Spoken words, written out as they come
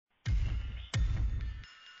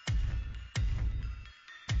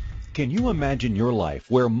Can you imagine your life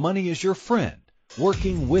where money is your friend,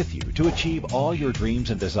 working with you to achieve all your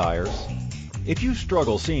dreams and desires? If you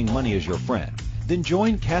struggle seeing money as your friend, then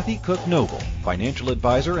join Kathy Cook Noble, financial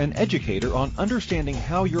advisor and educator on understanding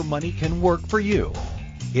how your money can work for you.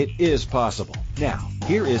 It is possible. Now,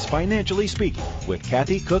 here is Financially Speaking with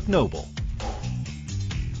Kathy Cook Noble.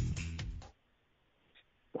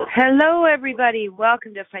 Hello, everybody.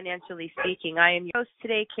 Welcome to Financially Speaking. I am your host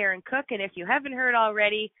today, Karen Cook, and if you haven't heard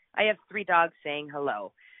already, I have 3 dogs saying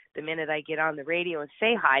hello. The minute I get on the radio and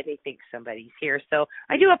say hi, they think somebody's here. So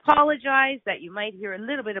I do apologize that you might hear a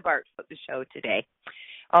little bit of bark about the show today,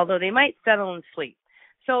 although they might settle and sleep.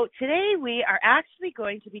 So today we are actually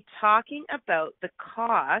going to be talking about the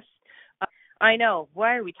cost. I know,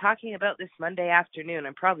 why are we talking about this Monday afternoon?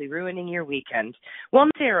 I'm probably ruining your weekend. Well,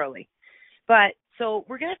 not necessarily. But so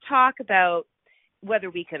we're going to talk about whether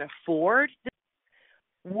we can afford this,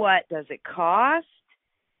 what does it cost,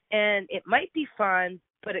 and it might be fun,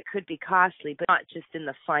 but it could be costly, but not just in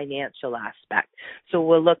the financial aspect. So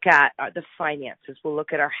we'll look at the finances, we'll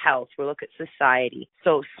look at our health, we'll look at society.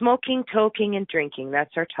 So smoking, toking, and drinking,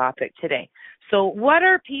 that's our topic today. So what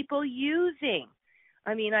are people using?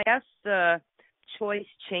 I mean, I guess the choice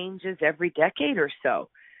changes every decade or so.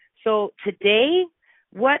 So today,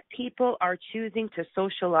 what people are choosing to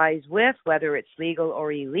socialize with, whether it's legal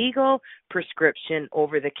or illegal, prescription,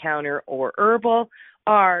 over-the-counter, or herbal,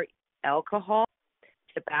 are alcohol,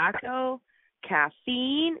 tobacco,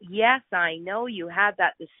 caffeine. Yes, I know you had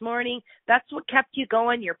that this morning. That's what kept you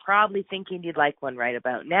going. You're probably thinking you'd like one right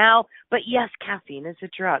about now. But yes, caffeine is a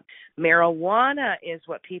drug. Marijuana is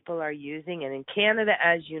what people are using. And in Canada,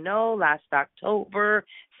 as you know, last October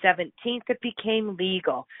 17th, it became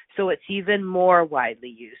legal. So it's even more widely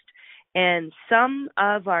used. And some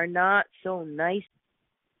of our not so nice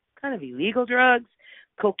kind of illegal drugs,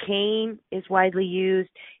 cocaine is widely used,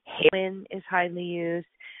 heroin is highly used,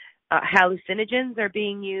 hallucinogens are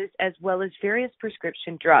being used, as well as various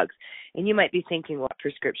prescription drugs. And you might be thinking, what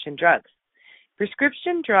prescription drugs?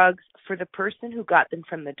 Prescription drugs, for the person who got them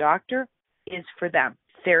from the doctor, is for them,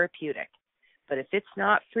 therapeutic. But if it's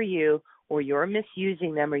not for you, or you're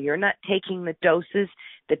misusing them, or you're not taking the doses,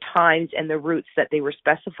 the times, and the routes that they were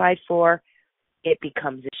specified for, it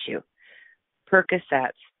becomes an issue.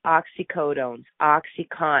 Percocets, oxycodones,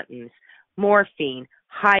 oxycontins, morphine,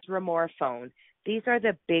 hydromorphone. These are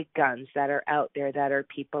the big guns that are out there that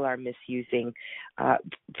people are misusing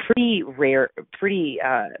pretty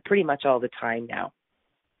much all the time now.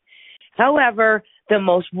 However, the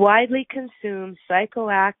most widely consumed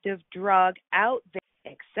psychoactive drug out there,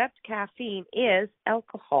 except caffeine, is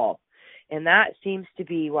alcohol. And that seems to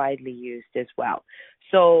be widely used as well.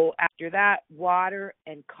 So after that, water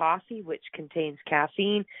and coffee, which contains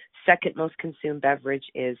caffeine. Second most consumed beverage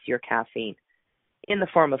is your caffeine in the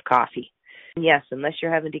form of coffee. And yes, unless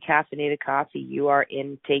you're having decaffeinated coffee, you are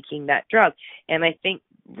taking that drug. And I think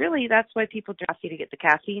really that's why people drink coffee, to get the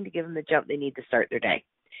caffeine, to give them the jump they need to start their day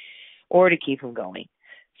or to keep them going.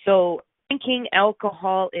 So drinking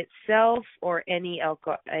alcohol itself or any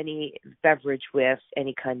beverage with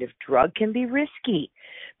any kind of drug can be risky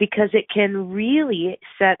because it can really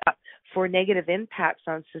set up for negative impacts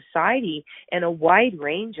on society and a wide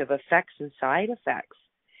range of effects and side effects.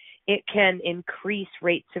 It can increase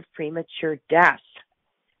rates of premature death,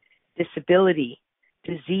 disability,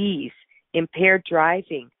 disease, impaired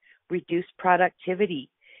driving, reduced productivity,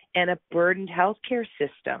 and a burdened healthcare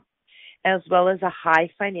system, as well as a high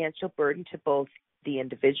financial burden to both the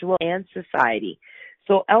individual and society.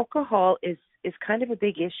 So alcohol is kind of a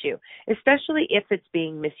big issue, especially if it's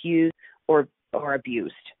being misused or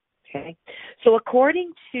abused. Okay? So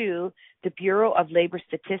according to the Bureau of Labor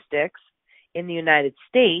Statistics in the United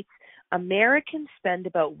States, Americans spend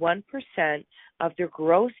about 1% of their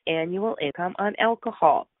gross annual income on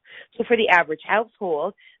alcohol. So for the average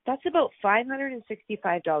household, that's about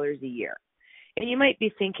 $565 a year. And you might be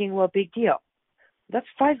thinking, well, big deal. That's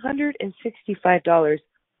 $565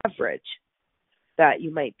 average that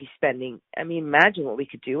you might be spending. I mean, imagine what we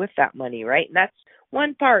could do with that money, right? And that's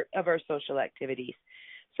one part of our social activities.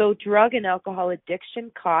 So drug and alcohol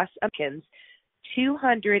addiction costs Americans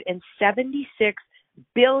 $276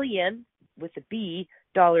 billion with a B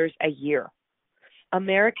dollars a year.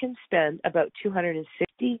 Americans spend about $276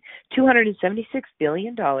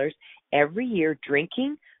 billion every year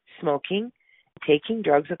drinking, smoking, taking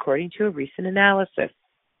drugs, according to a recent analysis.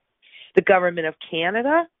 The government of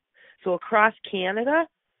Canada, so across Canada,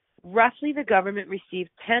 roughly the government received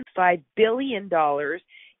 $10.5 billion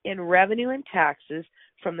in revenue and taxes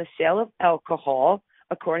from the sale of alcohol,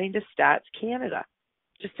 according to Stats Canada,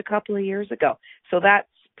 just a couple of years ago. So that's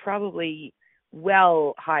probably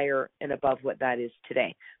well higher and above what that is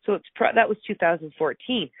today. So that was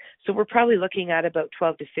 2014. So we're probably looking at about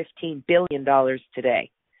 12 to 15 billion dollars today.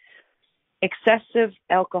 Excessive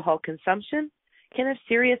alcohol consumption can have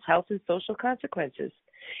serious health and social consequences,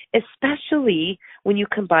 especially when you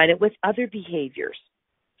combine it with other behaviors.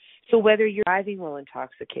 So whether you're driving while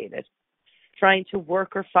intoxicated, trying to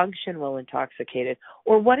work or function while intoxicated,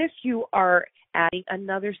 or what if you are adding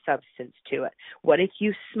another substance to it? What if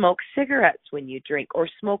you smoke cigarettes when you drink, or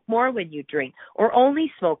smoke more when you drink, or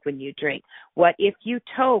only smoke when you drink? What if you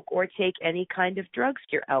toke or take any kind of drugs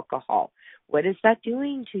to your alcohol? What is that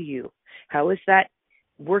doing to you? How is that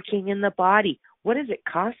working in the body? What is it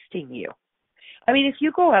costing you? I mean, if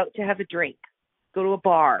you go out to have a drink, go to a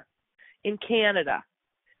bar in Canada,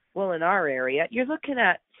 well, in our area, you're looking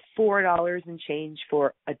at $4 and change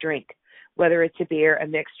for a drink, whether it's a beer, a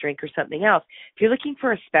mixed drink, or something else. If you're looking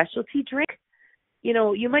for a specialty drink,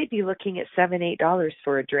 you might be looking at $7, $8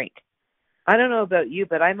 for a drink. I don't know about you,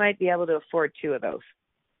 but I might be able to afford 2 of those.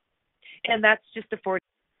 And that's just afford.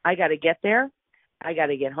 I got to get there. I got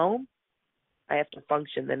to get home. I have to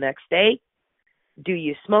function the next day. Do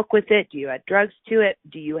you smoke with it? Do you add drugs to it?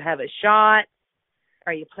 Do you have a shot?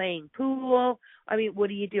 Are you playing pool? I mean, what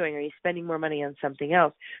are you doing? Are you spending more money on something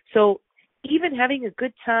else? So even having a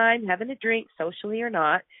good time, having a drink, socially or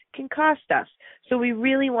not, can cost us. So we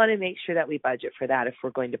really want to make sure that we budget for that if we're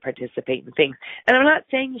going to participate in things. And I'm not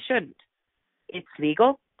saying you shouldn't. It's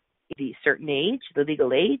legal, the certain age, the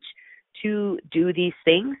legal age, to do these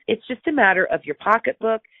things. It's just a matter of your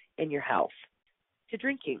pocketbook and your health. To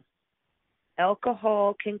drinking.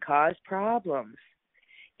 Alcohol can cause problems.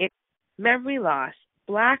 It's memory loss,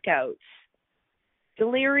 blackouts,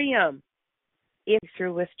 delirium,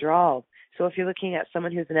 through withdrawal. So if you're looking at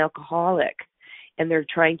someone who's an alcoholic and they're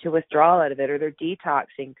trying to withdraw out of it, or they're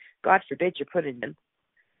detoxing, God forbid you put it in,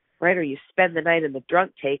 right? Or you spend the night in the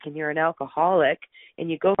drunk take and you're an alcoholic and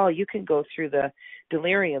you can go through the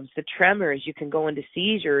deliriums, the tremors, you can go into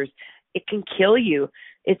seizures. It can kill you.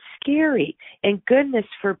 It's scary. And goodness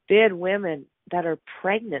forbid women that are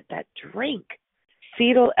pregnant that drink.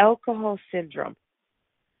 Fetal alcohol syndrome.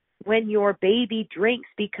 When your baby drinks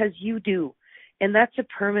because you do. And that's a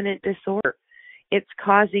permanent disorder. It's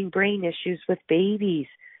causing brain issues with babies,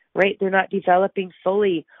 right? They're not developing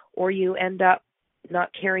fully, or you end up not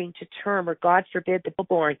carrying to term, or God forbid, the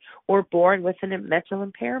born, or born with a mental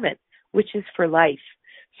impairment, which is for life.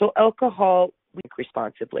 So alcohol, we drink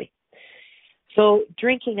responsibly. So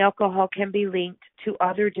drinking alcohol can be linked to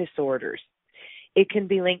other disorders. It can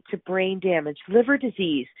be linked to brain damage, liver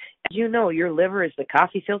disease. As you know, your liver is the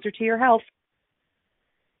coffee filter to your health.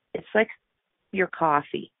 It's like your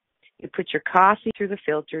coffee. You put your coffee through the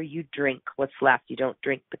filter, you drink what's left. You don't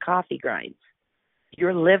drink the coffee grinds.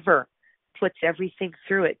 Your liver puts everything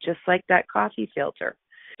through it, just like that coffee filter.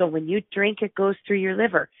 So when you drink, it goes through your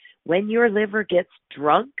liver. When your liver gets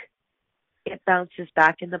drunk, it bounces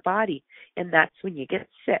back in the body, and that's when you get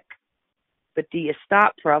sick. But do you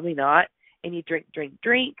stop? Probably not. And you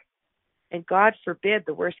drink, and God forbid,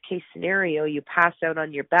 the worst case scenario, you pass out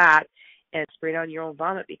on your back and spray on your own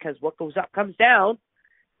vomit, because what goes up comes down,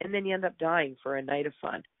 and then you end up dying for a night of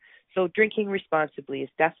fun. So drinking responsibly is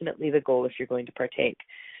definitely the goal if you're going to partake.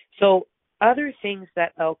 So other things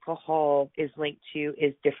that alcohol is linked to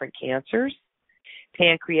is different cancers,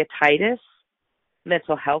 pancreatitis,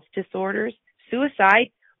 mental health disorders, suicide.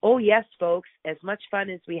 Oh, yes, folks, as much fun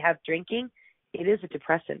as we have drinking, it is a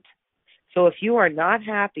depressant. So if you are not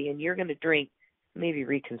happy and you're going to drink, maybe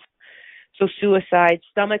reconsider. So suicide,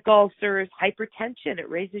 stomach ulcers, hypertension, it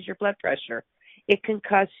raises your blood pressure. It can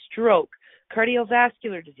cause stroke,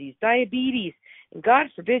 cardiovascular disease, diabetes. And God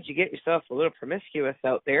forbid you get yourself a little promiscuous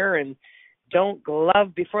out there and don't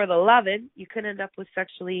glove before the loving, you can end up with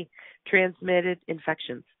sexually transmitted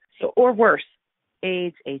infections. So, or worse,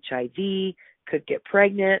 AIDS, HIV, could get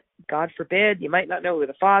pregnant. God forbid, you might not know who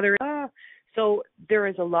the father is. So there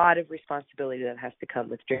is a lot of responsibility that has to come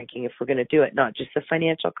with drinking if we're going to do it, not just the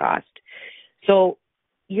financial cost. So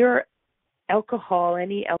your alcohol,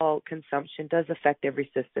 any alcohol consumption does affect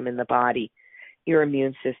every system in the body, your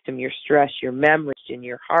immune system, your stress, your memory,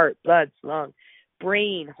 your heart, blood, lung,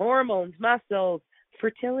 brain, hormones, muscles,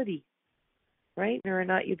 fertility, right? Whether or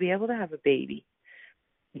not you'll be able to have a baby.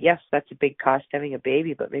 Yes, that's a big cost having a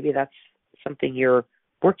baby, but maybe that's something you're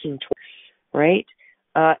working towards, right?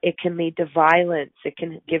 It can lead to violence. It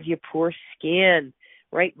can give you poor skin,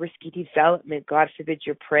 right? Risky development. God forbid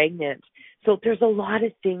you're pregnant. So there's a lot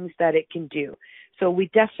of things that it can do. So we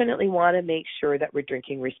definitely want to make sure that we're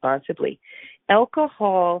drinking responsibly.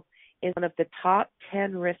 Alcohol is one of the top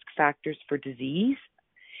 10 risk factors for disease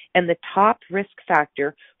And the top risk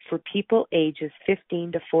factor for people ages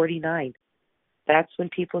 15 to 49, that's when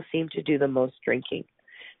people seem to do the most drinking,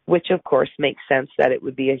 which of course makes sense that it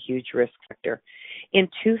would be a huge risk factor. In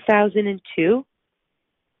 2002,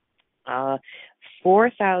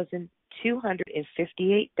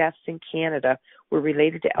 4,258 deaths in Canada were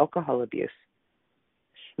related to alcohol abuse.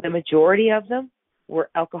 The majority of them were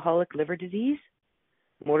alcoholic liver disease,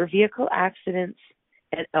 motor vehicle accidents,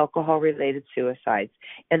 and alcohol-related suicides.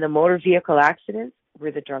 And the motor vehicle accidents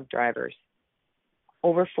were the drunk drivers.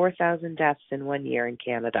 Over 4,000 deaths in 1 year in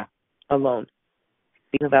Canada alone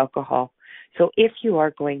because of alcohol. So if you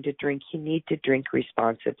are going to drink, you need to drink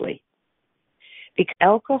responsibly. Because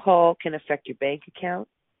alcohol can affect your bank account,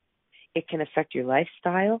 it can affect your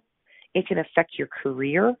lifestyle, it can affect your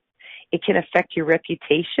career, it can affect your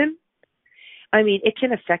reputation. I mean, it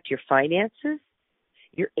can affect your finances,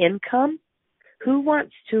 your income. Who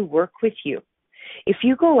wants to work with you? If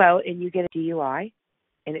you go out and you get a DUI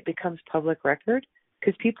and it becomes public record,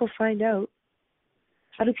 because people find out,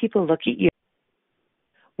 how do people look at you?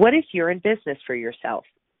 What if you're in business for yourself?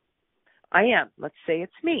 I am. Let's say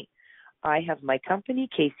it's me. I have my company,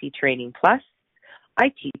 KC Training Plus. I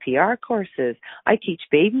teach CPR courses. I teach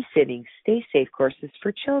babysitting, stay safe courses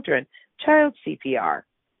for children, child CPR.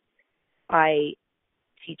 I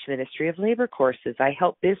teach Ministry of Labor courses. I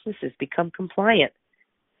help businesses become compliant.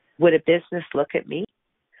 Would a business look at me?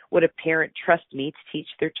 Would a parent trust me to teach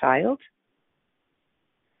their child?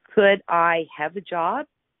 Could I have a job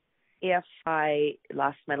if I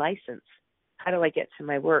lost my license? How do I get to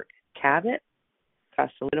my work? Cab it?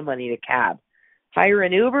 Costs a lot of money to cab. Hire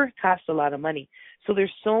an Uber? Costs a lot of money. So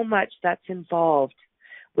there's so much that's involved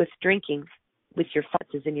with drinking, with your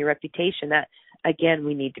finances and your reputation, that, again,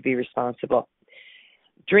 we need to be responsible.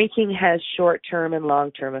 Drinking has short-term and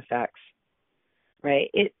long-term effects,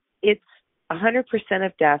 right? It's 100%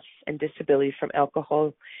 of deaths and disabilities from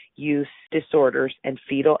alcohol use disorders and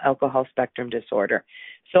fetal alcohol spectrum disorder.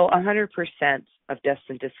 So 100% of deaths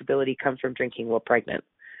and disability come from drinking while pregnant.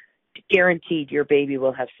 Guaranteed your baby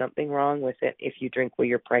will have something wrong with it if you drink while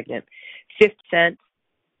you're pregnant. 50%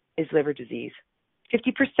 is liver disease.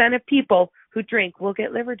 50% of people who drink will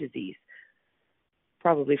get liver disease,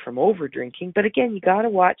 probably from over drinking. But again, you got to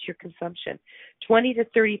watch your consumption. 20 to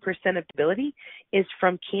 30% of disability is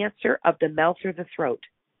from cancer of the mouth or the throat,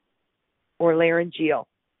 or laryngeal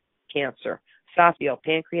cancer, esophageal,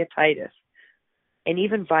 pancreatitis, and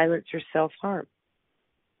even violence or self-harm.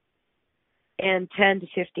 And 10 to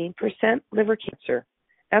 15% liver cancer,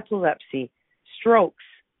 epilepsy, strokes,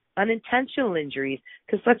 unintentional injuries,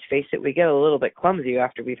 because let's face it, we get a little bit clumsy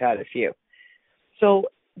after we've had a few.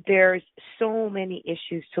 So there's so many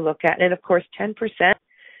issues to look at. And of course, 10%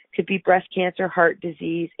 could be breast cancer, heart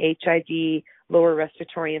disease, HIV, lower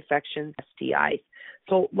respiratory infections, STIs.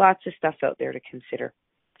 So lots of stuff out there to consider.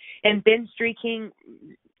 And binge drinking,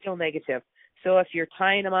 still negative. So if you're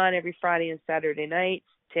tying them on every Friday and Saturday night,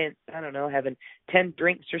 having 10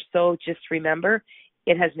 drinks or so, just remember,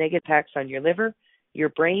 it has negative impacts on your liver, your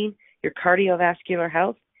brain, your cardiovascular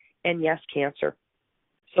health, and yes, cancer.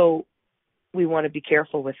 So we want to be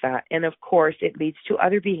careful with that. And of course, it leads to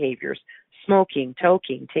other behaviors, smoking,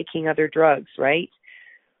 toking, taking other drugs, right?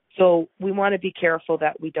 So we want to be careful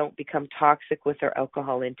that we don't become toxic with our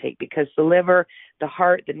alcohol intake, because the liver, the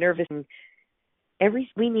heart, the nervous,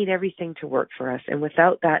 we need everything to work for us. And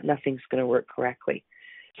without that, nothing's going to work correctly.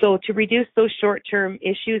 So to reduce those short-term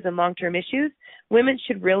issues and long-term issues, women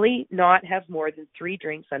should really not have more than 3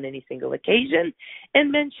 drinks on any single occasion,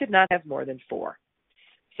 and men should not have more than 4.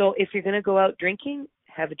 So if you're going to go out drinking,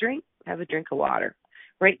 have a drink of water,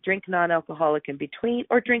 right? Drink non-alcoholic in between,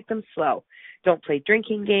 or drink them slow. Don't play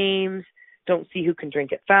drinking games. Don't see who can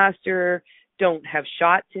drink it faster. Don't have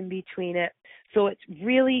shots in between it. So it's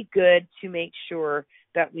really good to make sure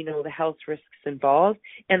that we know the health risks involved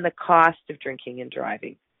and the cost of drinking and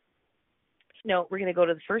driving. Now, we're going to go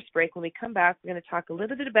to the first break. When we come back, we're going to talk a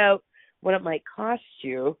little bit about what it might cost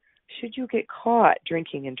you should you get caught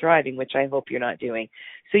drinking and driving, which I hope you're not doing.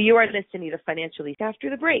 So you are listening to Financially after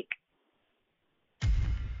the break.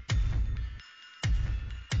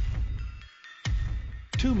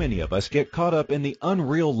 Too many of us get caught up in the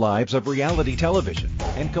unreal lives of reality television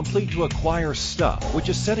and complete to acquire stuff, which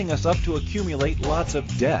is setting us up to accumulate lots of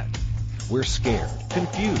debt. We're scared,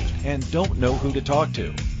 confused, and don't know who to talk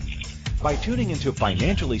to. By tuning into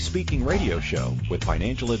Financially Speaking radio show with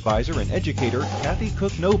financial advisor and educator Kathy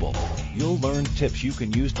Cook Noble, you'll learn tips you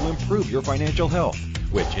can use to improve your financial health,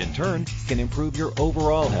 which in turn can improve your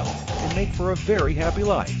overall health and make for a very happy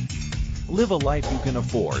life. Live a life you can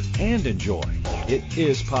afford and enjoy. It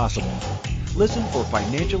is possible. Listen for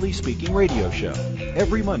Financially Speaking Radio Show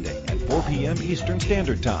every Monday at 4 p.m. Eastern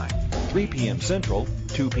Standard Time, 3 p.m. Central,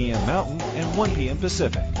 2 p.m. Mountain, and 1 p.m.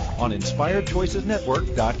 Pacific on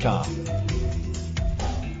InspiredChoicesNetwork.com.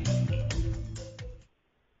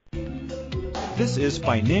 This is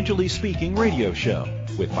Financially Speaking Radio Show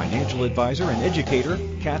with financial advisor and educator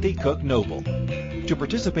Kathy Cook Noble. To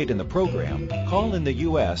participate in the program, call in the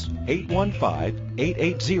U.S.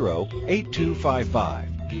 815-880-8255.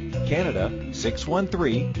 Canada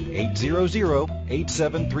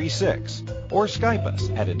 613-800-8736, or Skype us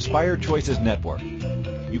at Inspired Choices Network.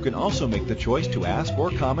 You can also make the choice to ask or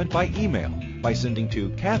comment by email by sending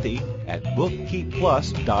to Kathy at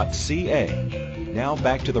bookkeepplus.ca. Now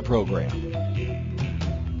back to the program.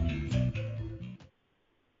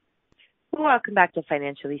 Welcome back to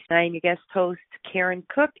Financially. I'm your guest host, Karen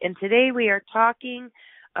Cook, and today we are talking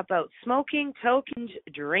about smoking, toking,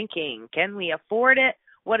 drinking. Can we afford it?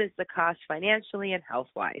 What is the cost financially and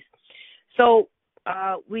health-wise? So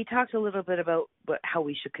we talked a little bit about how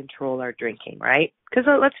we should control our drinking, right? Because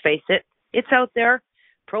let's face it, it's out there,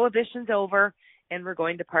 prohibition's over, and we're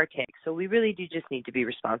going to partake. So we really do just need to be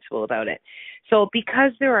responsible about it. So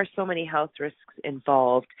because there are so many health risks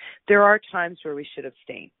involved, there are times where we should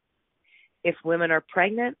abstain. If women are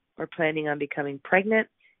pregnant or planning on becoming pregnant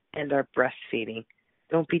and are breastfeeding,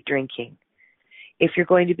 don't be drinking. If you're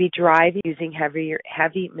going to be driving using heavy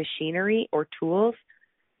machinery or tools,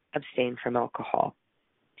 abstain from alcohol.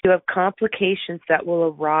 If you have complications that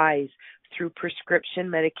will arise through prescription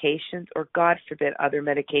medications or, God forbid, other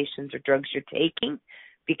medications or drugs you're taking,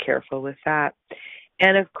 be careful with that.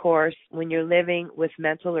 And, of course, when you're living with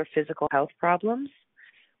mental or physical health problems,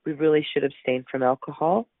 we really should abstain from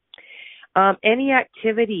alcohol. Any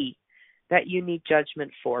activity that you need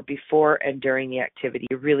judgment for before and during the activity,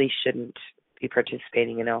 you really shouldn't be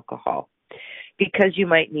participating in alcohol because you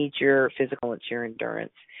might need your physical and your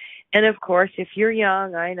endurance. And, of course, if you're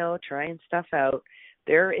young, I know, trying stuff out,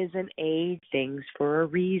 there is an age things for a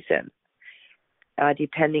reason.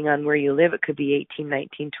 Depending on where you live, it could be 18,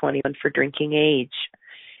 19, 21 for drinking age.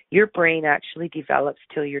 Your brain actually develops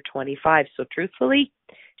till you're 25. So, truthfully,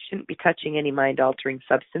 you shouldn't be touching any mind-altering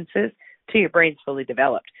substances till your brain's fully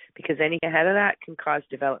developed, because anything ahead of that can cause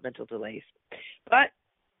developmental delays. But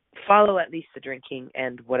follow at least the drinking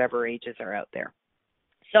and whatever ages are out there.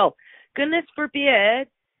 So, goodness forbid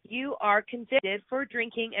you are convicted for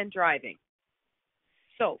drinking and driving.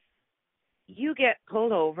 So, you get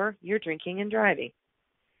pulled over, you're drinking and driving.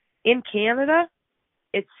 In Canada,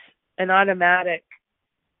 it's an automatic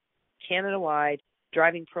Canada-wide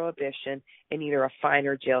driving prohibition and either a fine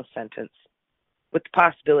or jail sentence with the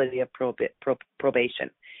possibility of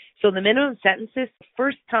probation. So the minimum sentence is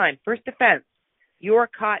first offense, you're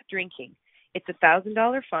caught drinking. It's a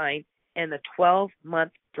 $1,000 fine and a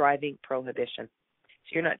 12-month driving prohibition.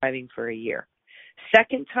 So you're not driving for a year.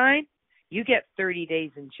 Second time, you get 30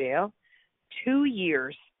 days in jail, 2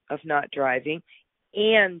 years of not driving,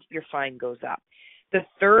 and your fine goes up. The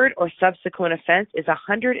third or subsequent offense is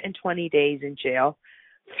 120 days in jail,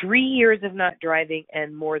 3 years of not driving,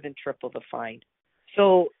 and more than triple the fine.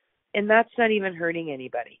 So, and that's not even hurting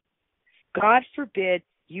anybody. God forbid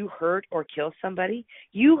you hurt or kill somebody.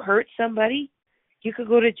 You hurt somebody, you could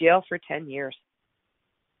go to jail for 10 years.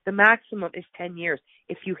 The maximum is 10 years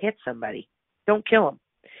if you hit somebody. Don't kill them.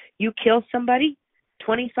 You kill somebody,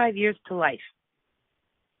 25 years to life.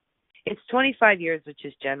 It's 25 years, which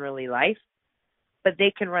is generally life, but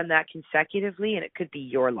they can run that consecutively, and it could be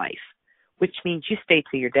your life, which means you stay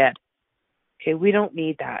till you're dead. Okay, we don't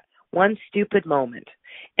need that. One stupid moment.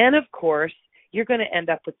 And, of course, you're going to end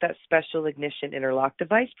up with that special ignition interlock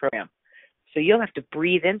device program. So you'll have to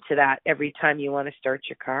breathe into that every time you want to start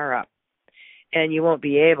your car up. And you won't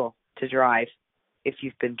be able to drive if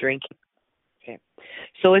you've been drinking. Okay.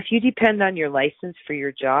 So if you depend on your license for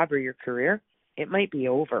your job or your career, it might be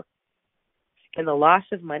over. And the loss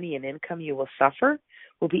of money and income you will suffer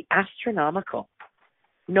will be astronomical.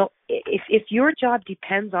 No, if your job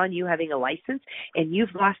depends on you having a license and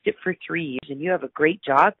you've lost it for 3 years and you have a great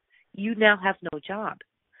job, you now have no job.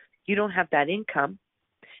 You don't have that income.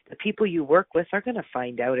 The people you work with are going to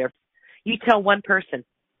find out. You tell one person,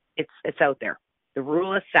 it's out there. The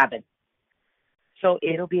rule of 7. So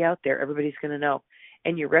it'll be out there. Everybody's going to know.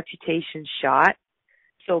 And your reputation's shot.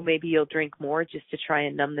 So maybe you'll drink more just to try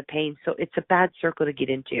and numb the pain. So it's a bad circle to get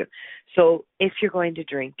into. So if you're going to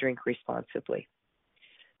drink, drink responsibly.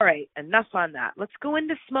 All right, enough on that. Let's go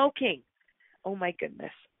into smoking. Oh, my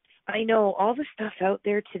goodness. I know all the stuff out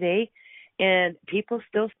there today, and people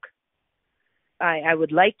still, I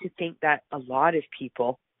would like to think that a lot of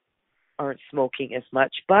people aren't smoking as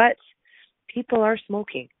much, but people are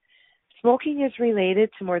smoking. Smoking is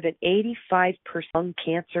related to more than 85% lung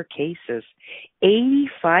cancer cases.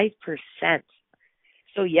 85%.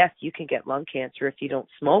 So yes, you can get lung cancer if you don't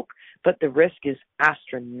smoke, but the risk is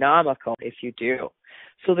astronomical if you do.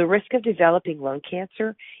 So the risk of developing lung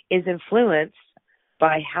cancer is influenced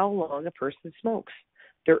by how long a person smokes,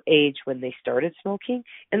 their age when they started smoking,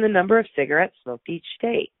 and the number of cigarettes smoked each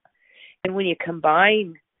day. And when you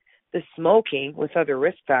combine the smoking with other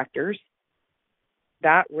risk factors,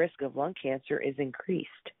 that risk of lung cancer is increased.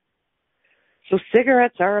 So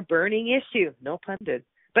cigarettes are a burning issue, no pun intended.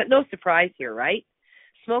 But no surprise here, right?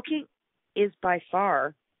 Smoking is by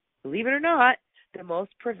far, believe it or not, the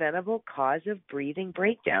most preventable cause of breathing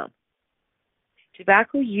breakdown.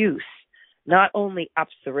 Tobacco use not only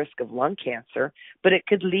ups the risk of lung cancer, but it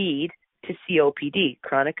could lead to COPD,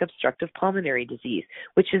 chronic obstructive pulmonary disease,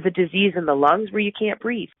 which is a disease in the lungs where you can't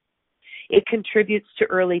breathe. It contributes to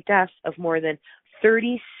early deaths of more than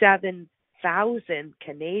 37,000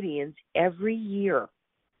 Canadians every year.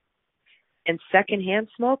 And secondhand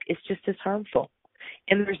smoke is just as harmful.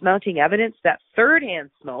 And there's mounting evidence that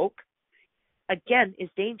third-hand smoke, again, is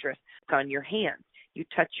dangerous. It's on your hands. You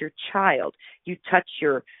touch your child. You touch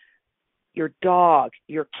your dog,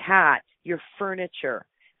 your cat, your furniture.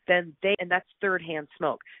 And that's third-hand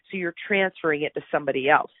smoke. So you're transferring it to somebody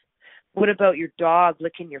else. What about your dog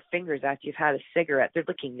licking your fingers after you've had a cigarette? They're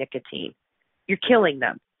licking nicotine. You're killing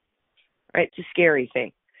them, right? It's a scary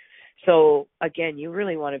thing. So, again, you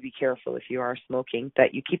really want to be careful if you are smoking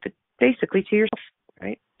that you keep it basically to yourself,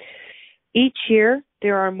 right? Each year,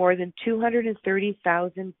 there are more than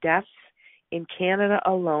 230,000 deaths in Canada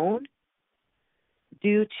alone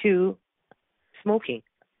due to smoking.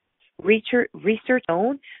 Research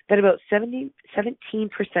shown that about 17%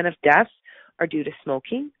 of deaths are due to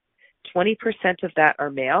smoking, 20% of that are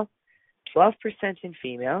male, 12% in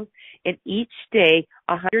females, and each day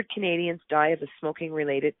 100 Canadians die of a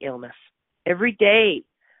smoking-related illness. Every day,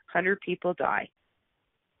 100 people die.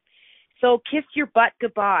 So kiss your butt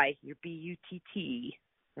goodbye, your B-U-T-T,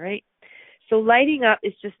 right? So lighting up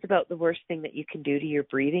is just about the worst thing that you can do to your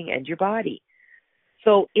breathing and your body.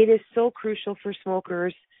 So it is so crucial for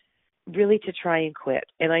smokers really to try and quit.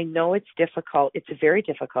 And I know it's difficult. It's a very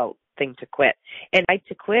difficult thing to quit. And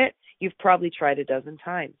to quit, you've probably tried a dozen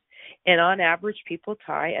times. And on average, people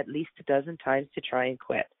try at least a dozen times to try and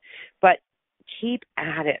quit. But keep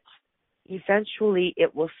at it. Eventually,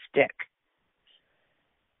 it will stick.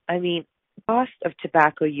 I mean, cost of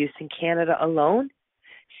tobacco use in Canada alone,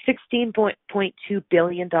 $16.2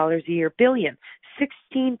 billion a year.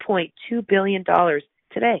 $16.2 billion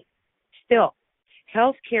today. Still,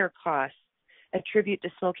 healthcare costs attributed to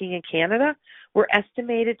smoking in Canada were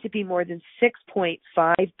estimated to be more than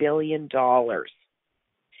 $6.5 billion.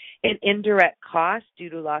 And indirect costs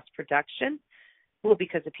due to lost production, well,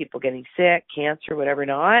 because of people getting sick, cancer, whatever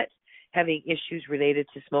not, having issues related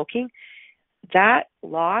to smoking, that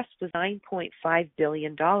loss was $9.5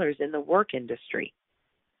 billion in the work industry.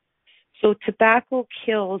 So tobacco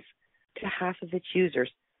kills to half of its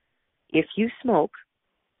users. If you smoke,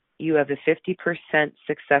 you have a 50%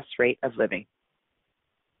 success rate of living.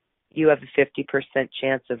 You have a 50%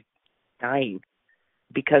 chance of dying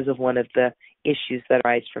because of one of the issues that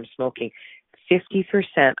arise from smoking.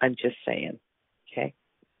 50%, I'm just saying, okay?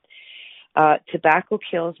 Tobacco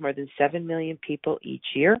kills more than 7 million people each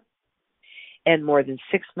year, and more than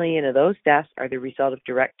 6 million of those deaths are the result of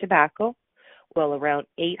direct tobacco, while around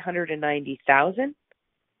 890,000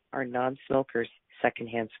 are non-smokers,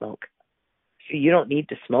 secondhand smoke. So you don't need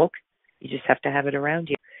to smoke. You just have to have it around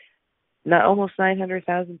you. Not almost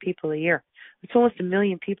 900,000 people a year. It's almost 1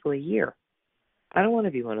 million people a year. I don't want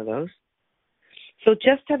to be one of those. So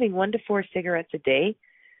just having 1 to 4 cigarettes a day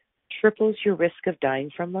triples your risk of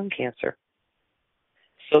dying from lung cancer.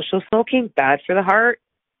 Social smoking, bad for the heart,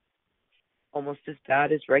 almost as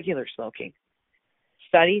bad as regular smoking.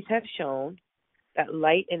 Studies have shown that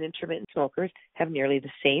light and intermittent smokers have nearly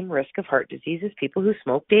the same risk of heart disease as people who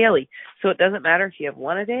smoke daily. So it doesn't matter if you have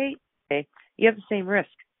 1 a day, okay, you have the same risk.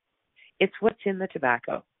 It's what's in the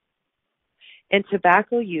tobacco. And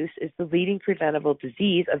tobacco use is the leading preventable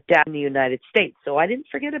disease of death in the United States. So I didn't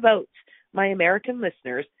forget about my American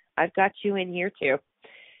listeners. I've got you in here too.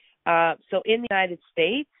 So in the United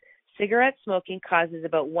States, cigarette smoking causes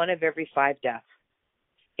about 1 of every 5 deaths.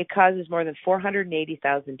 It causes more than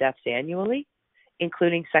 480,000 deaths annually,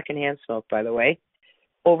 including secondhand smoke, by the way.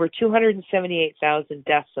 Over 278,000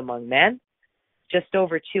 deaths among men, just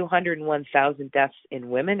over 201,000 deaths in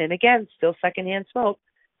women, and again, still secondhand smoke.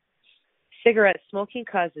 Cigarette smoking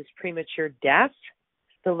causes premature death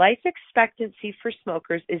The life expectancy for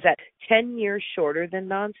smokers is at 10 years shorter than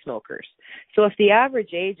non-smokers. So if the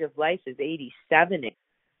average age of life is 87,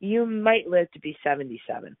 you might live to be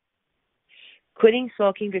 77. Quitting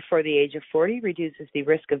smoking before the age of 40 reduces the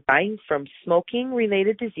risk of dying from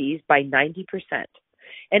smoking-related disease by 90%.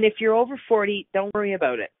 And if you're over 40, don't worry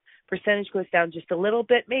about it. Percentage goes down just a little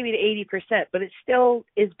bit, maybe to 80%, but it still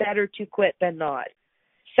is better to quit than not.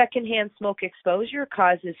 Secondhand smoke exposure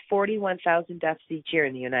causes 41,000 deaths each year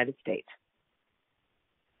in the United States.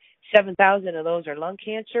 7,000 of those are lung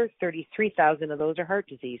cancer, 33,000 of those are heart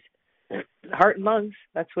disease. Heart and lungs,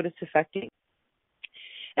 that's what it's affecting.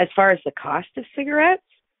 As far as the cost of cigarettes,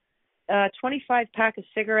 25 pack of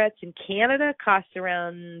cigarettes in Canada costs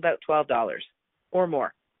around about $12 or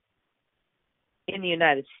more. In the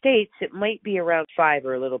United States, it might be around $5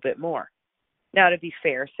 or a little bit more. Now, to be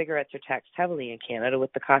fair, cigarettes are taxed heavily in Canada,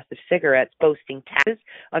 with the cost of cigarettes boasting taxes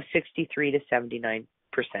of 63 to 79%.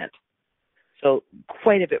 So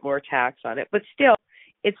quite a bit more tax on it. But still,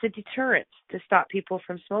 it's a deterrent to stop people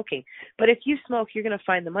from smoking. But if you smoke, you're going to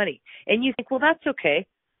find the money. And you think, well, that's okay.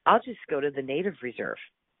 I'll just go to the native reserve.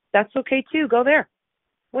 That's okay, too. Go there.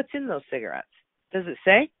 What's in those cigarettes? Does it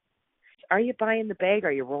say? Are you buying the bag or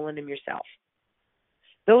are you rolling them yourself?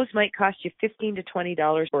 Those might cost you $15 to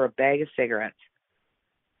 $20 for a bag of cigarettes.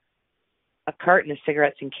 A carton of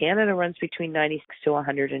cigarettes in Canada runs between $96 to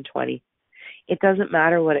 $120. It doesn't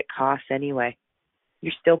matter what it costs anyway.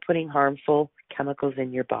 You're still putting harmful chemicals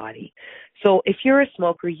in your body. So if you're a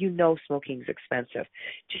smoker, you know smoking's expensive.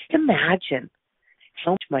 Just imagine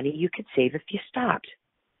how much money you could save if you stopped.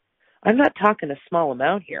 I'm not talking a small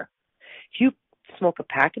amount here. If you smoke a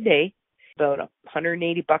pack a day, about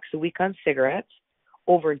 $180 a week on cigarettes,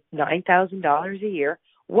 over $9,000 a year,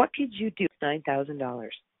 what could you do with $9,000?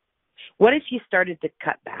 What if you started to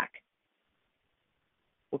cut back?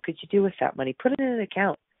 What could you do with that money? Put it in an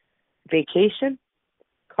account. Vacation,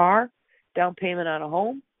 car, down payment on a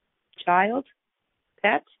home, child,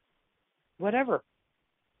 pet, whatever.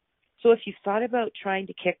 So if you've thought about trying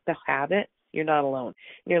to kick the habit, you're not alone.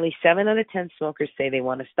 Nearly 7 out of 10 smokers say they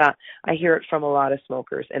want to stop. I hear it from a lot of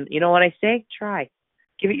smokers. And you know what I say? Try.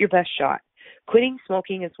 Give it your best shot. Quitting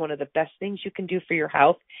smoking is one of the best things you can do for your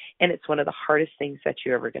health, and it's one of the hardest things that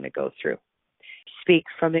you're ever going to go through. Speak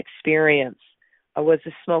from experience. I was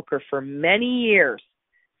a smoker for many years,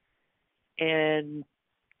 and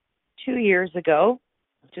 2 years ago,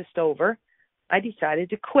 just over, I decided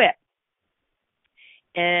to quit,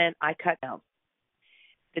 and I cut down.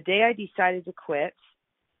 The day I decided to quit,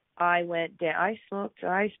 I went down.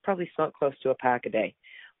 I probably smoked close to a pack a day.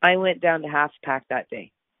 I went down to half a pack that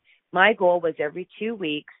day. My goal was every 2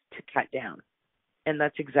 weeks to cut down, and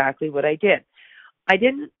that's exactly what I did. I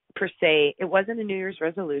didn't per se, it wasn't a New Year's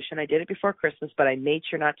resolution. I did it before Christmas, but I made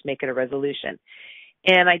sure not to make it a resolution.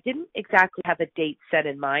 And I didn't exactly have a date set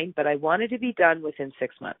in mind, but I wanted to be done within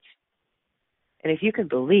 6 months. And if you can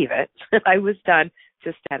believe it, I was done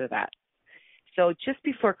just ahead of that. So just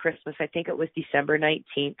before Christmas, I think it was December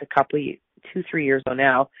 19th, 2-3 years ago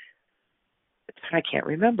now. I can't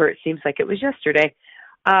remember. It seems like it was yesterday.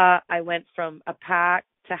 I went from a pack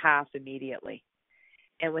to half immediately.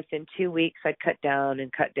 And within 2 weeks, I'd cut down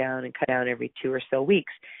and cut down and cut down every 2 or so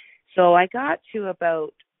weeks. So I got to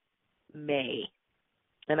about May,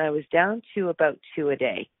 and I was down to about 2 a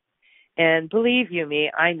day. And believe you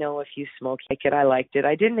me, I know if you smoke like it, I liked it.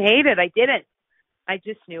 I didn't hate it. I didn't. I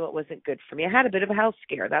just knew it wasn't good for me. I had a bit of a health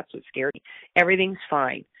scare. That's what scared me. Everything's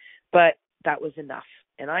fine. But that was enough.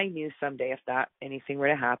 And I knew someday if anything were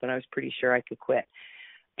to happen, I was pretty sure I could quit.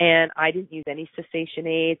 And I didn't use any cessation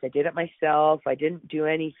aids. I did it myself. I didn't do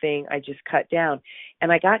anything. I just cut down. And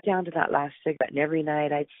I got down to that last cigarette. And every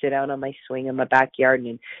night I'd sit out on my swing in my backyard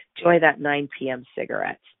and enjoy that 9 p.m.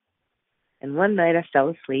 cigarette. And one night I fell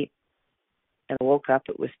asleep and I woke up.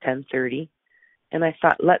 It was 10:30. And I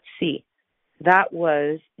thought, let's see. That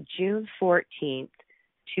was June 14th,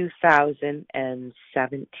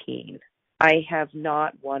 2017. I have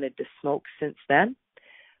not wanted to smoke since then.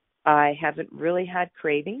 I haven't really had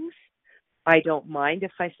cravings. I don't mind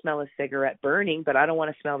if I smell a cigarette burning, but I don't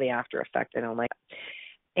want to smell the after effect. I don't like it.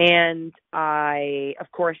 And I,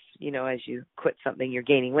 of course, as you quit something, you're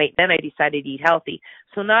gaining weight. Then I decided to eat healthy.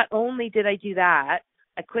 So not only did I do that,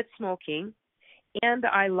 I quit smoking, and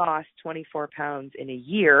I lost 24 pounds in a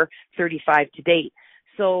year, 35 to date.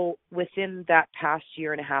 So within that past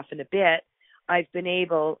year and a half and a bit, I've been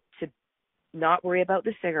able to not worry about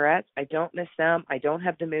the cigarettes. I don't miss them. I don't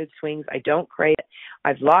have the mood swings. I don't crave it.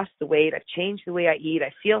 I've lost the weight. I've changed the way I eat.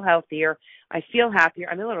 I feel healthier. I feel happier.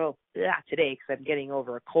 I'm a little today because I'm getting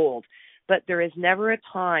over a cold. But there is never a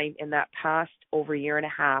time in that past over year and a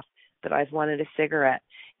half that I've wanted a cigarette.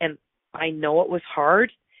 And I know it was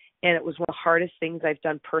hard, and it was one of the hardest things I've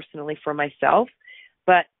done personally for myself.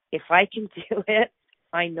 But if I can do it,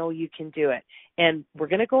 I know you can do it. And we're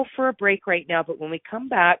going to go for a break right now, but when we come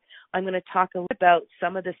back, I'm going to talk a little about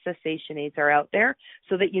some of the cessation aids are out there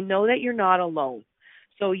so that you know that you're not alone.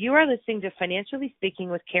 So you are listening to Financially Speaking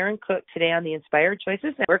with Karen Cook today on the Inspired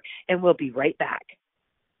Choices Network, and we'll be right back.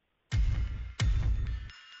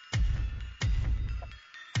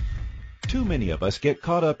 Too many of us get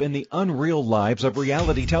caught up in the unreal lives of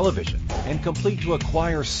reality television and complete to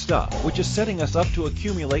acquire stuff, which is setting us up to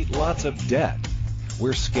accumulate lots of debt.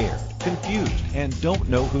 We're scared, confused, and don't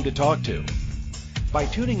know who to talk to. By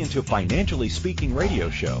tuning into Financially Speaking radio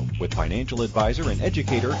show with financial advisor and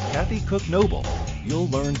educator Kathy Cook Noble, you'll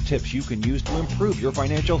learn tips you can use to improve your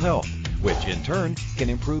financial health, which in turn can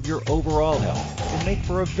improve your overall health and make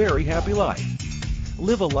for a very happy life.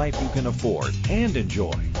 Live a life you can afford and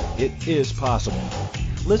enjoy. It is possible.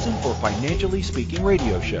 Listen for Financially Speaking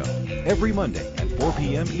radio show every Monday at 4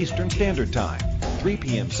 p.m. Eastern Standard Time, 3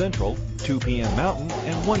 p.m. Central, 2 p.m. Mountain,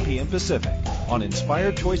 and 1 p.m. Pacific on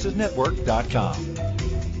InspiredChoicesNetwork.com.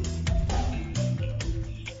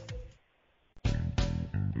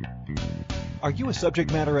 Are you a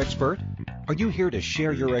subject matter expert? Are you here to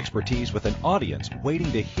share your expertise with an audience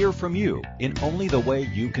waiting to hear from you in only the way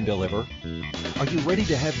you can deliver? Are you ready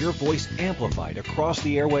to have your voice amplified across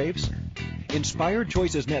the airwaves? Inspired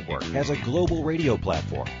Choices Network has a global radio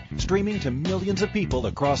platform streaming to millions of people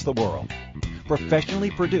across the world.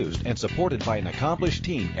 Professionally produced and supported by an accomplished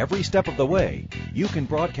team every step of the way, you can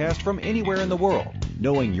broadcast from anywhere in the world,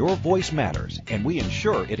 knowing your voice matters, and we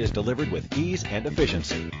ensure it is delivered with ease and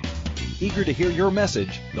efficiency. Eager to hear your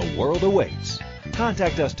message, the world awaits.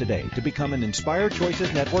 Contact us today to become an Inspired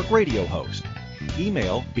Choices Network radio host.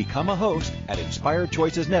 Email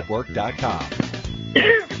becomeahost@inspiredchoicesnetwork.com.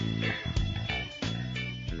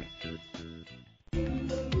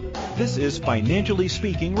 This is Financially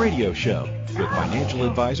Speaking radio show with financial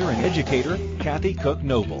advisor and educator Kathy Cook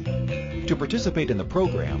Noble. To participate in the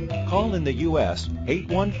program, call in the U.S.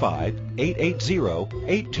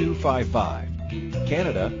 815-880-8255.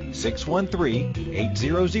 Canada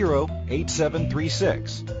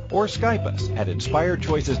 613-800-8736, or Skype us at Inspired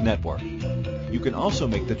Choices Network. You can also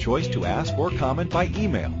make the choice to ask or comment by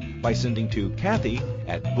email by sending to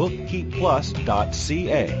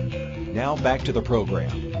Kathy@bookkeepplus.ca. Now back to the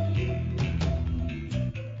program.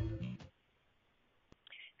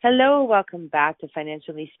 Hello, welcome back to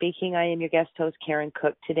Financially Speaking. I am your guest host, Karen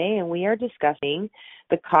Cook, today, and we are discussing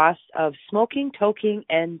the cost of smoking, toking,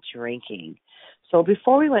 and drinking. So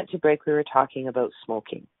before we went to break, we were talking about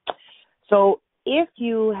smoking. So if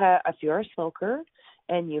you're a smoker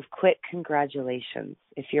and you've quit, congratulations.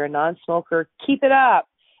 If you're a non-smoker, keep it up.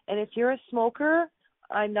 And if you're a smoker,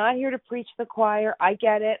 I'm not here to preach the choir. I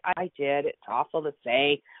get it. I did. It's awful to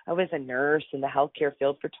say. I was a nurse in the healthcare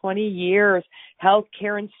field for 20 years,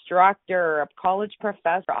 healthcare instructor, a college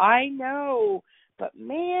professor. I know. But,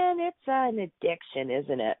 man, it's an addiction,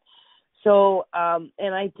 isn't it? So,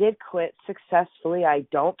 and I did quit successfully. I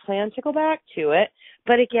don't plan to go back to it.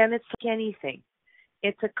 But, again, it's like anything.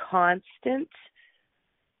 It's a constant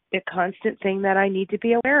thing that I need to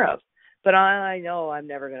be aware of. But I know I'm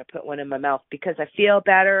never going to put one in my mouth because I feel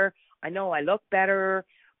better. I know I look better.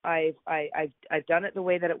 I've done it the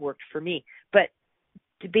way that it worked for me. But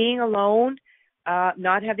to being alone,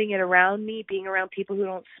 not having it around me, being around people who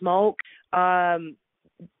don't smoke,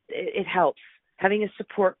 it helps. Having a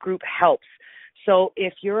support group helps. So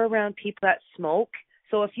if you're around people that smoke,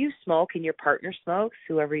 so if you smoke and your partner smokes,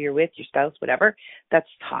 whoever you're with, your spouse, whatever, that's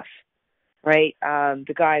tough. Right?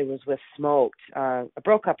 The guy was with smoked. I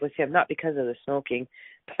broke up with him, not because of the smoking,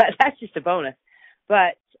 but that's just a bonus.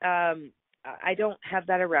 But I don't have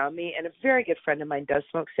that around me. And a very good friend of mine does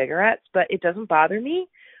smoke cigarettes, but it doesn't bother me.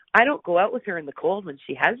 I don't go out with her in the cold when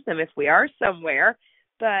she has them if we are somewhere.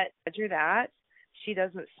 But after that, she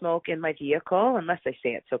doesn't smoke in my vehicle unless I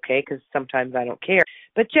say it's okay, because sometimes I don't care.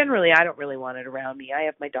 But generally, I don't really want it around me. I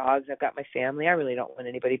have my dogs. I've got my family. I really don't want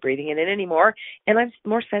anybody breathing in it anymore, and I'm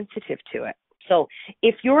more sensitive to it. So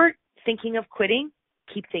if you're thinking of quitting,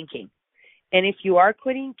 keep thinking. And if you are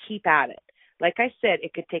quitting, keep at it. Like I said,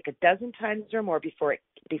 it could take a dozen times or more before it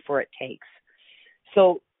takes.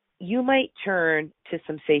 So you might turn to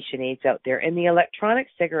some cessation aids out there, and the electronic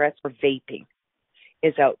cigarettes or vaping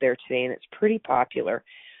is out there today, and it's pretty popular.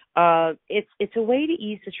 It's a way to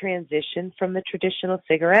ease the transition from the traditional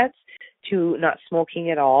cigarettes to not smoking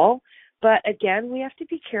at all. But again, we have to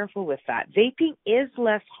be careful with that. Vaping is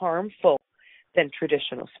less harmful than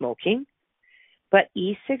traditional smoking, but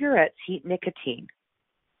e-cigarettes heat nicotine.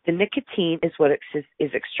 The nicotine is what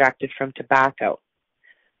is extracted from tobacco.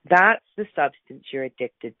 That's the substance you're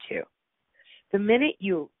addicted to. The minute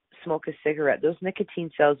you smoke a cigarette, those nicotine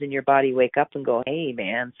cells in your body wake up and go, hey,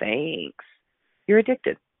 man, thanks. You're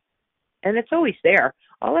addicted. And it's always there.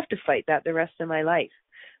 I'll have to fight that the rest of my life.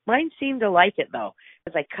 Mine seemed to like it, though,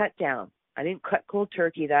 as I cut down. I didn't cut cold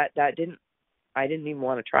turkey. I didn't even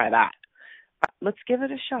want to try that. Let's give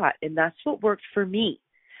it a shot. And that's what worked for me.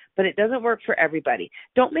 But it doesn't work for everybody.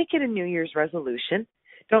 Don't make it a New Year's resolution.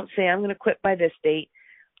 Don't say, I'm going to quit by this date.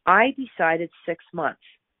 I decided 6 months,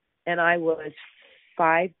 and I was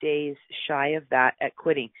 5 days shy of that at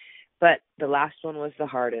quitting. But the last one was the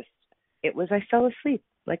hardest. I fell asleep.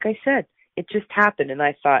 Like I said, it just happened, and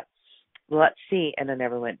I thought, let's see, and I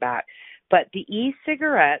never went back. But the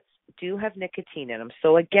e-cigarettes do have nicotine in them.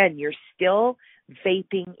 So again, you're still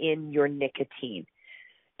vaping in your nicotine.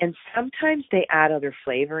 And sometimes they add other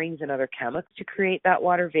flavorings and other chemicals to create that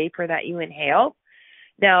water vapor that you inhale.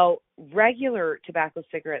 Now, regular tobacco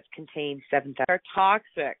cigarettes contain 7,000 are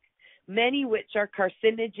toxic, many which are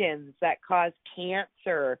carcinogens that cause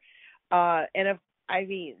cancer.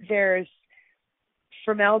 There's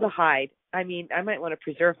formaldehyde. I might want to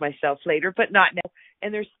preserve myself later, but not now.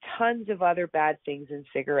 And there's tons of other bad things in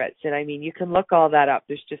cigarettes. And you can look all that up.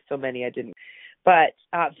 There's just so many I didn't. But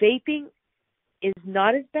vaping is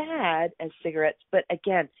not as bad as cigarettes, but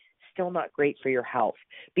again, still not great for your health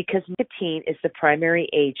because nicotine is the primary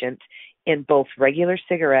agent in both regular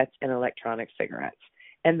cigarettes and electronic cigarettes.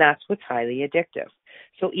 And that's what's highly addictive.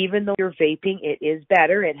 So even though you're vaping, it is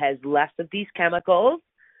better. It has less of these chemicals,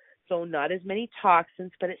 so not as many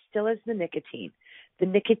toxins, but it still has the nicotine. The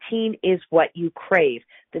nicotine is what you crave.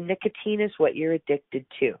 The nicotine is what you're addicted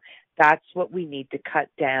to. That's what we need to cut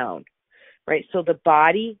down, right? So the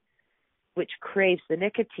body, which craves the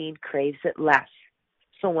nicotine, craves it less.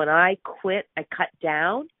 So when I quit, I cut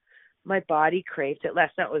down, my body craved it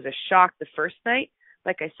less. That was a shock the first night.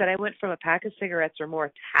 Like I said, I went from a pack of cigarettes or more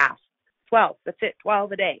to half. 12, that's it,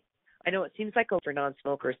 12 a day. I know it seems like for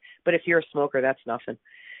non-smokers, but if you're a smoker, that's nothing.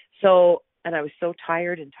 So, and I was so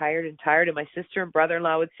tired, and my sister and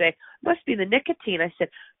brother-in-law would say, must be the nicotine. I said,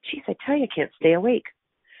 geez, I tell you, I can't stay awake.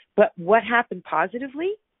 But what happened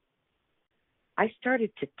positively? I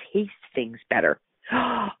started to taste things better.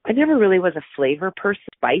 I never really was a flavor person.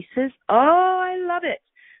 Spices, I love it.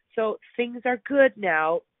 So things are good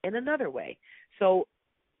now in another way. So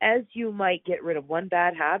as you might get rid of one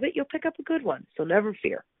bad habit, you'll pick up a good one. So never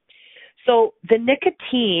fear. So the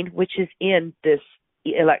nicotine, which is in this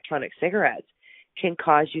electronic cigarettes, can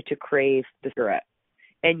cause you to crave the cigarette.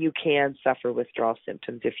 And you can suffer withdrawal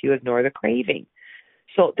symptoms if you ignore the craving.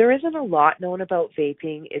 So there isn't a lot known about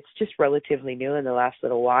vaping. It's just relatively new in the last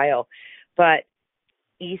little while. But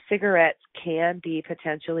e-cigarettes can be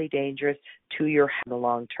potentially dangerous to your health in the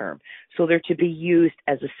long term. So they're to be used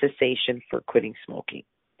as a cessation for quitting smoking.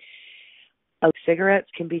 Cigarettes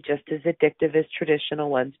can be just as addictive as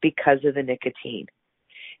traditional ones because of the nicotine.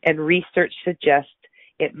 And research suggests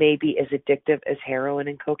it may be as addictive as heroin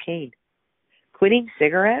and cocaine. Quitting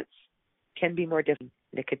cigarettes can be more difficult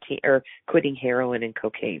than nicotine or quitting heroin and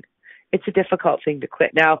cocaine. It's a difficult thing to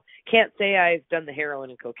quit. Now, can't say I've done the heroin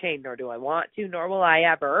and cocaine, nor do I want to, nor will I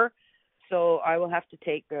ever. So I will have to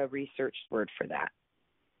take the research word for that.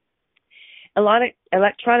 A lot of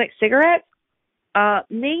electronic cigarettes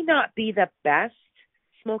may not be the best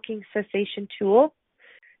smoking cessation tool.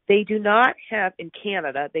 They do not have, in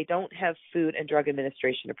Canada, they don't have Food and Drug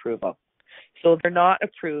Administration approval. So they're not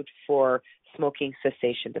approved for smoking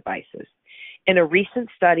cessation devices. And a recent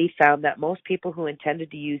study found that most people who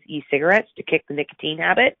intended to use e-cigarettes to kick the nicotine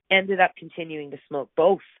habit ended up continuing to smoke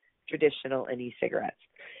both traditional and e-cigarettes.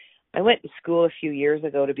 I went to school a few years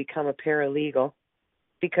ago to become a paralegal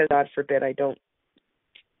because, God forbid, I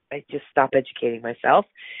just stop educating myself.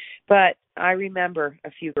 But I remember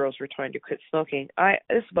a few girls were trying to quit smoking.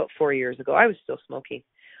 This was about 4 years ago. I was still smoking.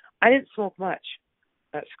 I didn't smoke much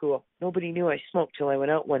at school. Nobody knew I smoked till I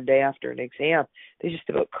went out one day after an exam. They just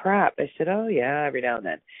about crap. I said, oh, yeah, every now and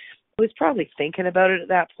then. I was probably thinking about it at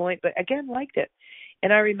that point, but again, liked it.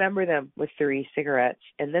 And I remember them with their e-cigarettes,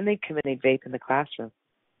 and then they'd come in and they'd vape in the classroom.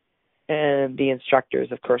 And the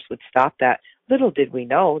instructors, of course, would stop that. Little did we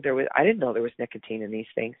know, I didn't know there was nicotine in these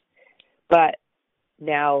things. But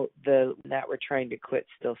now that we're trying to quit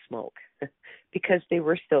still smoke because they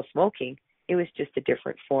were still smoking. It was just a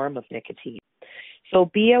different form of nicotine. So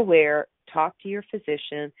be aware, talk to your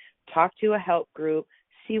physician, talk to a help group,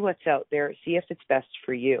 see what's out there, see if it's best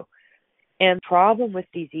for you. And the problem with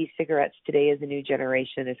these e-cigarettes today is the new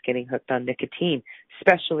generation is getting hooked on nicotine,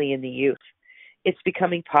 especially in the youth. It's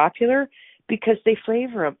becoming popular because they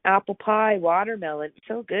flavor them. Apple pie, watermelon,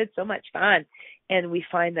 so good, so much fun. And we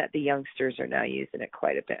find that the youngsters are now using it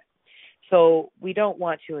quite a bit. So we don't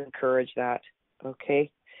want to encourage that, okay?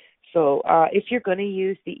 So if you're going to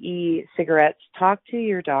use the e-cigarettes, talk to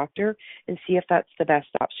your doctor and see if that's the best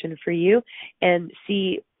option for you and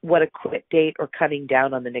see what a quit date or cutting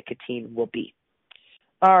down on the nicotine will be.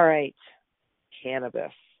 All right,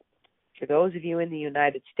 cannabis. For those of you in the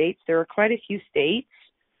United States, there are quite a few states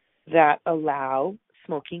that allow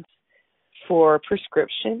smoking for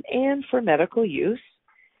prescription and for medical use.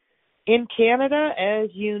 In Canada, as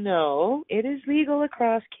you know, it is legal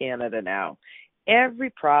across Canada now. Every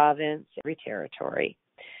province, every territory.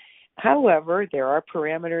 However, there are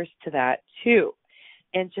parameters to that too.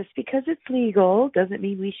 And just because it's legal doesn't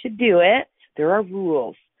mean we should do it. There are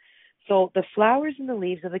rules. So the flowers and the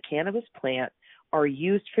leaves of the cannabis plant are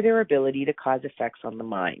used for their ability to cause effects on the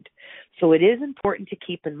mind. So it is important to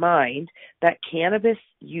keep in mind that cannabis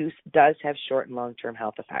use does have short and long-term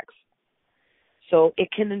health effects. So it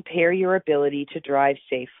can impair your ability to drive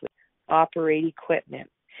safely, operate equipment.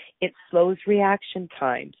 It slows reaction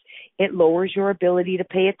times. It lowers your ability to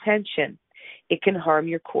pay attention. It can harm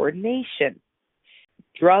your coordination.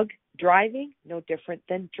 Drug driving, no different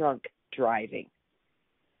than drunk driving.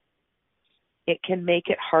 It can make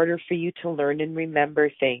it harder for you to learn and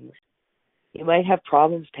remember things. You might have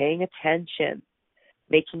problems paying attention,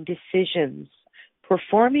 making decisions,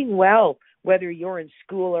 performing well, whether you're in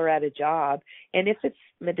school or at a job. And if it's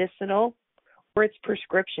medicinal or it's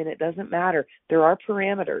prescription, it doesn't matter. There are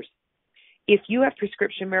parameters. If you have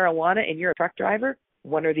prescription marijuana and you're a truck driver,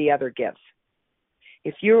 one or the other gives.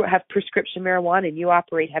 If you have prescription marijuana and you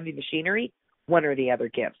operate heavy machinery, one or the other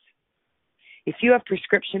gives. If you have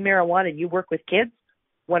prescription marijuana and you work with kids,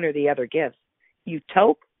 one or the other gives. You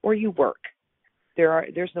toke or you work.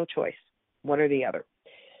 There's no choice, one or the other.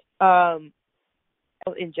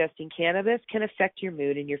 Ingesting cannabis can affect your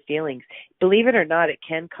mood and your feelings. Believe it or not, it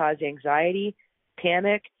can cause anxiety,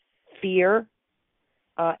 panic, fear,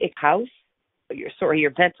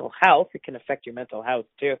 your mental health. It can affect your mental health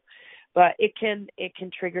too. But it can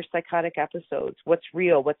trigger psychotic episodes. What's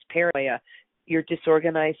real? What's paranoia? Your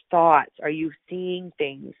disorganized thoughts. Are you seeing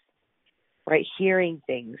things? Right? Hearing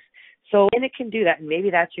things. So, and it can do that, and maybe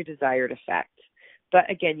that's your desired effect. But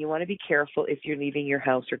again, you want to be careful if you're leaving your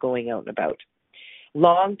house or going out and about.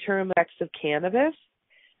 Long-term effects of cannabis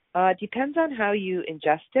depends on how you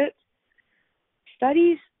ingest it.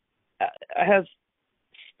 Studies have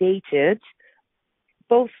stated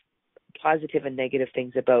both positive and negative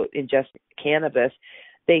things about ingesting cannabis.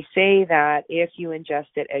 They say that if you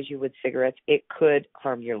ingest it as you would cigarettes, it could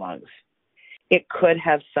harm your lungs. It could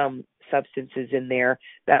have some substances in there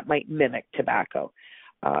that might mimic tobacco.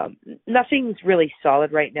 Nothing's really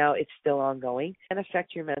solid right now. It's still ongoing and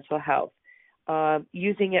affect your mental health.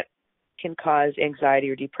 Using it can cause anxiety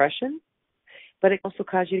or depression, but it can also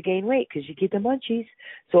cause you to gain weight because you get the munchies.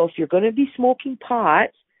 So if you're going to be smoking pot,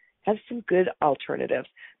 have some good alternatives.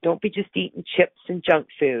 Don't be just eating chips and junk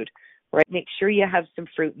food, right? Make sure you have some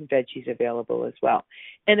fruit and veggies available as well.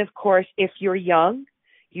 And of course, if you're young,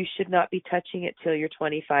 you should not be touching it till you're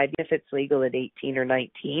 25, if it's legal at 18 or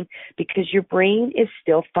 19, because your brain is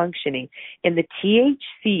still functioning. And the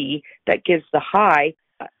THC that gives the high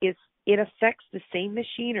it affects the same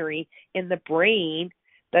machinery in the brain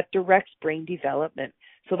that directs brain development.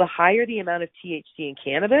 So the higher the amount of THC in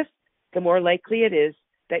cannabis, the more likely it is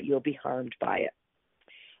that you'll be harmed by it.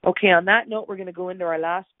 Okay, on that note, we're going to go into our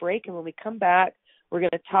last break, and when we come back, we're going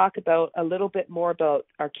to talk about a little bit more about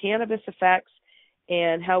our cannabis effects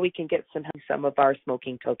and how we can get some of our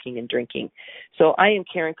smoking, toking, and drinking. So I am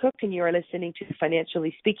Karen Cook, and you are listening to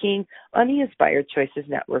Financially Speaking on the Inspired Choices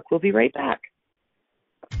Network. We'll be right back.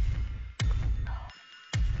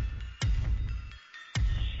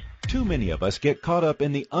 Too many of us get caught up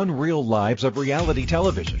in the unreal lives of reality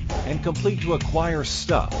television and complete to acquire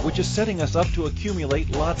stuff, which is setting us up to accumulate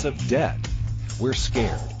lots of debt. We're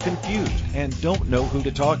scared, confused, and don't know who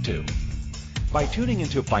to talk to. By tuning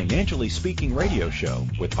into Financially Speaking radio show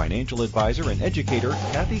with financial advisor and educator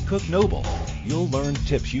Kathy Cook Noble, you'll learn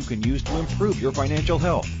tips you can use to improve your financial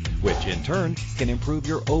health, which in turn can improve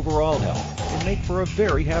your overall health and make for a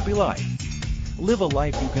very happy life. Live a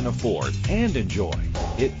life you can afford and enjoy.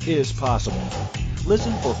 It is possible.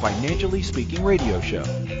 Listen for Financially Speaking radio show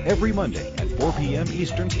every Monday at 4 p.m.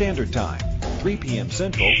 Eastern Standard Time, 3 p.m.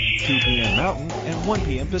 Central, 2 p.m. Mountain, and 1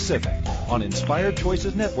 p.m. Pacific on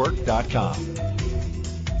InspiredChoicesNetwork.com.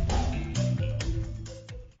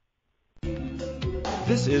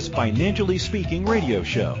 This is Financially Speaking radio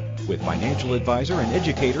show with financial advisor and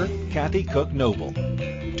educator Kathy Cook Noble.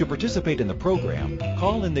 To participate in the program,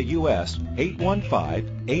 call in the U.S.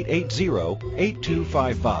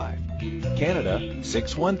 815-880-8255. Canada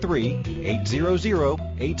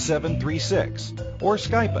 613-800-8736, or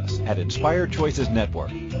Skype us at Inspired Choices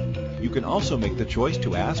Network. You can also make the choice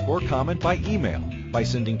to ask or comment by email by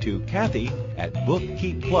sending to Kathy at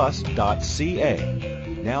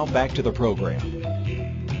bookkeepplus.ca. Now back to the program.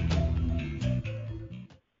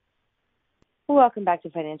 Welcome back to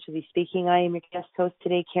Financially Speaking. I am your guest host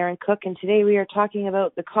today, Karen Cook, and today we are talking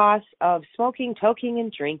about the costs of smoking, toking, and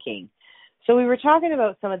drinking. So we were talking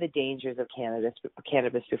about some of the dangers of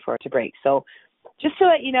cannabis before to break. So just to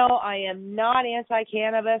let you know, I am not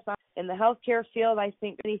anti-cannabis. In the healthcare field, I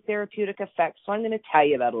think many therapeutic effects, so I'm going to tell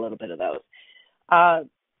you about a little bit of those.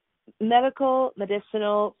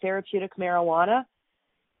 Medicinal, therapeutic marijuana,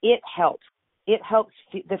 it helps. It helps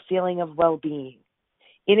the feeling of well-being.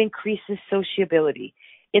 It increases sociability.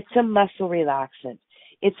 It's a muscle relaxant.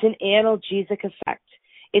 It's an analgesic effect.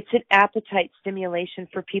 It's an appetite stimulation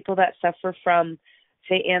for people that suffer from,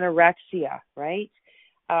 say, anorexia, right?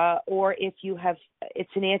 Or if you have,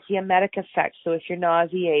 it's an antiemetic effect, so if you're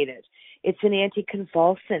nauseated. It's an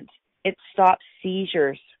anticonvulsant. It stops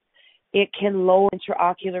seizures. It can lower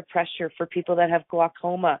intraocular pressure for people that have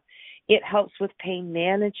glaucoma. It helps with pain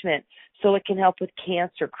management, so it can help with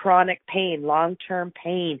cancer, chronic pain, long-term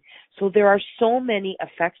pain. So there are so many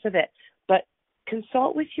effects of it. But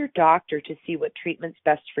consult with your doctor to see what treatment's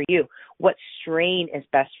best for you, what strain is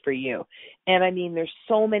best for you. And I mean, there's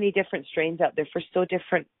so many different strains out there for so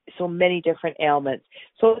many different ailments.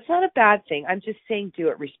 So it's not a bad thing. I'm just saying do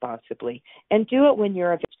it responsibly and do it when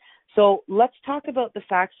you're of age. So let's talk about the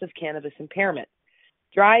facts of cannabis impairment.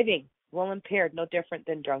 Driving, well impaired, no different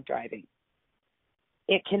than drunk driving.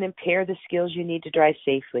 It can impair the skills you need to drive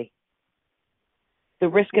safely. The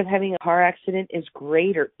risk of having a car accident is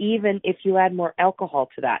greater, even if you add more alcohol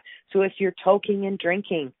to that. So if you're toking and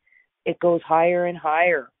drinking, it goes higher and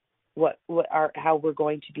higher. How we're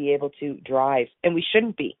going to be able to drive, and we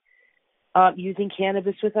shouldn't be. Using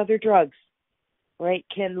cannabis with other drugs, right,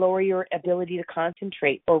 can lower your ability to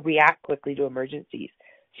concentrate or react quickly to emergencies.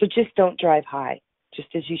 So just don't drive high,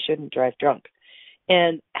 just as you shouldn't drive drunk.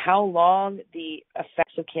 And how long the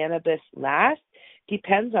effects of cannabis last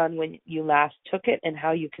depends on when you last took it and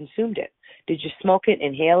how you consumed it. Did you smoke it,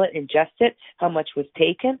 inhale it, ingest it? How much was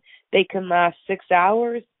taken? They can last 6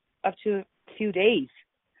 hours up to a few days.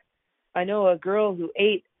 I know a girl who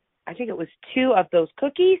ate, I think it was 2 of those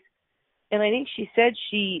cookies, and I think she said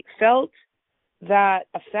she felt that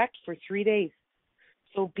effect for 3 days.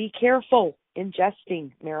 So be careful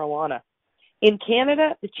ingesting marijuana. In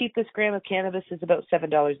Canada, the cheapest gram of cannabis is about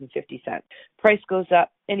 $7.50. Price goes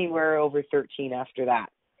up anywhere over $13 after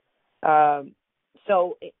that.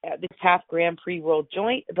 So this half-gram pre-rolled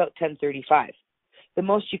joint, about $10.35. The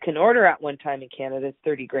most you can order at one time in Canada is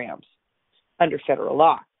 30 grams under federal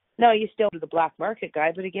law. Now, you still do the black market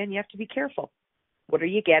guy, but again, you have to be careful. What are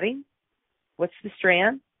you getting? What's the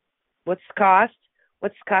strand? What's the cost?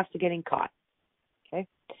 What's the cost of getting caught? Okay.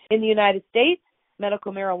 In the United States,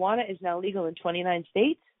 medical marijuana is now legal in 29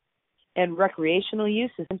 states, and recreational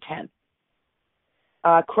use is in 10.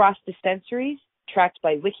 Cross dispensaries, tracked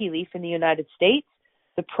by WikiLeaf in the United States,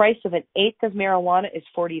 the price of an eighth of marijuana is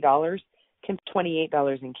 $40, compared to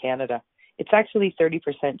 $28 in Canada. It's actually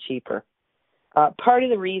 30% cheaper. Part of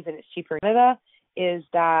the reason it's cheaper in Canada is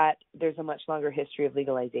that there's a much longer history of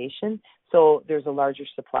legalization, so there's a larger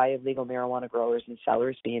supply of legal marijuana growers and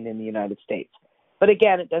sellers being in the United States. But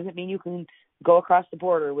again, it doesn't mean you can go across the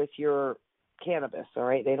border with your cannabis, all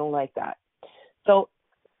right? They don't like that. So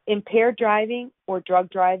impaired driving or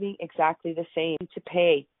drug driving, exactly the same to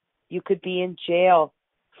pay. You could be in jail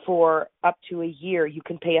for up to a year. You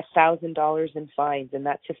can pay $1,000 in fines, and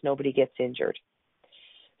that's if nobody gets injured.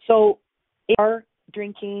 So if you are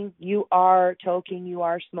drinking, you are toking, you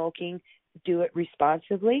are smoking, do it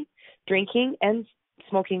responsibly. Drinking and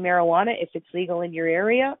smoking marijuana, if it's legal in your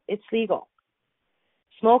area, it's legal.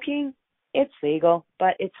 Smoking, it's legal,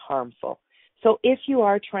 but it's harmful. So if you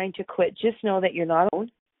are trying to quit, just know that you're not alone.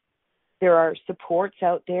 There are supports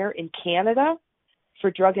out there in Canada for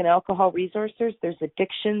drug and alcohol resources. There's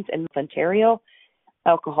Addictions in Ontario,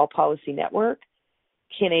 Alcohol Policy Network,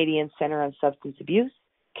 Canadian Centre on Substance Abuse,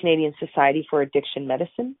 Canadian Society for Addiction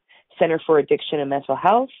Medicine, Centre for Addiction and Mental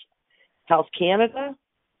Health, Health Canada,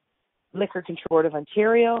 Liquor Control Board of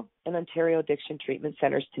Ontario, and Ontario Addiction Treatment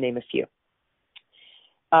Centres, to name a few.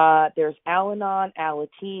 There's Al-Anon,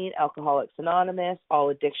 Alateen, Alcoholics Anonymous, All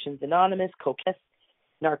Addictions Anonymous, Cocaine,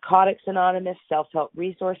 Narcotics Anonymous, Self-Help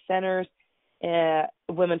Resource Centers,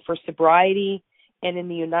 Women for Sobriety, And in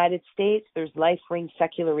the United States, there's Life Ring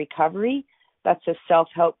Secular Recovery. That's a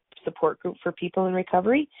self-help support group for people in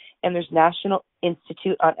recovery. And there's National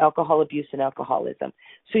Institute on Alcohol Abuse and Alcoholism.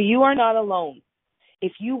 So you are not alone.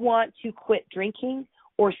 If you want to quit drinking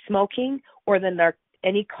or smoking or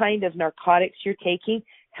any kind of narcotics you're taking,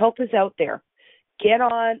 help is out there. Get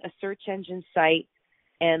on a search engine site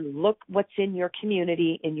and look what's in your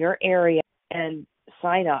community, in your area, and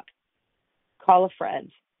sign up. Call a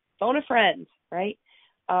friend. Phone a friend, right?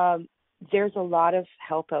 There's a lot of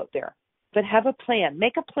help out there. But have a plan.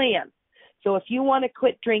 Make a plan. So if you want to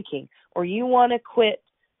quit drinking or you want to quit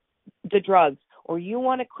the drugs or you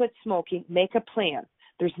want to quit smoking, make a plan.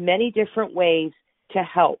 There's many different ways to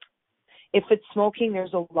help. If it's smoking,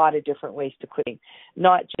 there's a lot of different ways to quitting,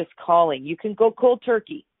 not just calling. You can go cold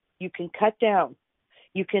turkey. You can cut down.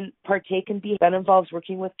 You can partake in behavior that involves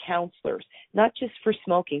working with counselors, not just for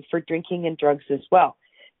smoking, for drinking and drugs as well.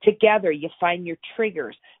 Together, you find your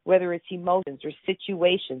triggers, whether it's emotions or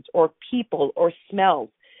situations or people or smells.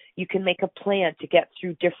 You can make a plan to get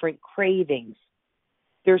through different cravings.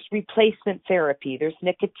 There's replacement therapy. There's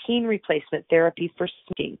nicotine replacement therapy for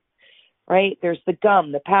smoking, right? There's the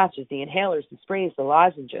gum, the patches, the inhalers, the sprays, the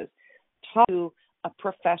lozenges. Talk to a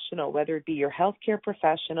professional, whether it be your healthcare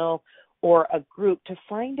professional or a group, to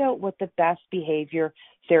find out what the best behavior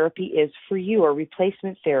therapy is for you, or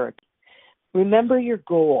replacement therapy. Remember your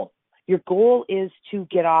goal. Your goal is to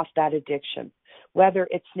get off that addiction, whether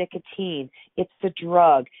it's nicotine, it's a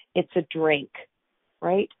drug, it's a drink,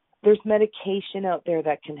 right? There's medication out there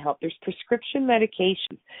that can help. There's prescription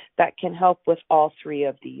medications that can help with all three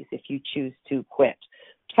of these if you choose to quit.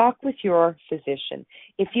 Talk with your physician.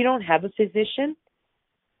 If you don't have a physician,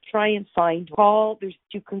 try and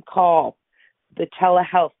you can call the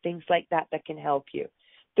telehealth, things like that can help you.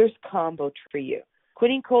 There's combo for you.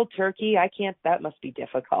 Quitting cold turkey, that must be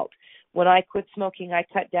difficult. When I quit smoking, I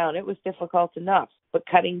cut down. It was difficult enough, but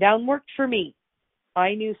cutting down worked for me.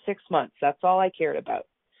 I knew 6 months. That's all I cared about.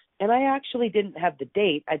 And I actually didn't have the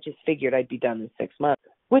date. I just figured I'd be done in 6 months,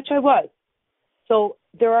 which I was. So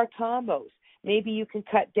there are combos. Maybe you can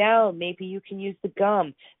cut down. Maybe you can use the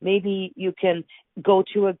gum. Maybe you can go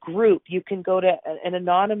to a group. You can go to an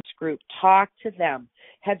anonymous group. Talk to them.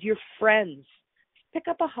 Have your friends. Pick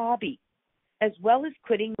up a hobby. As well as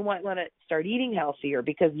quitting, you might want to start eating healthier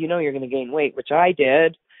because you know you're going to gain weight, which I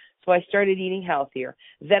did. So I started eating healthier.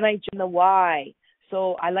 Then I joined the Y.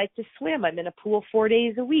 So I like to swim. I'm in a pool 4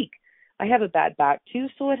 days a week. I have a bad back too,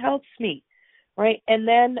 so it helps me, right? And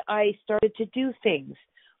then I started to do things.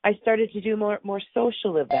 I started to do more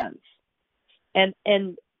social events. And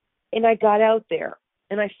I got out there,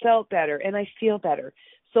 and I felt better, and I feel better.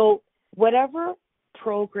 So whatever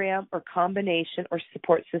program or combination or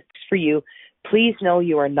support systems for you, please know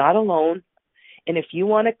you are not alone. And if you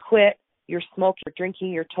want to quit your smoking, your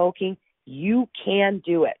drinking, your toking, you can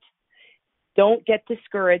do it. Don't get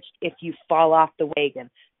discouraged if you fall off the wagon.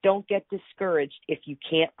 Don't get discouraged if you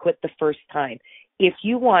can't quit the first time. If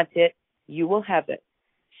you want it, you will have it.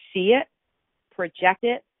 See it, project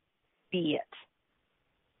it, be it.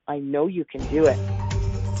 I know you can do it.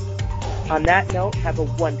 On that note, have a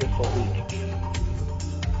wonderful week.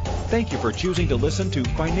 Thank you for choosing to listen to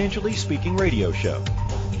Financially Speaking Radio Show.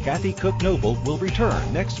 Kathy Cook Noble will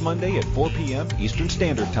return next Monday at 4 p.m. Eastern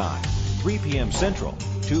Standard Time, 3 p.m. Central,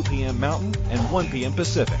 2 p.m. Mountain, and 1 p.m.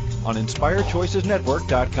 Pacific on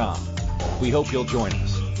InspiredChoicesNetwork.com. We hope you'll join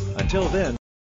us. Until then,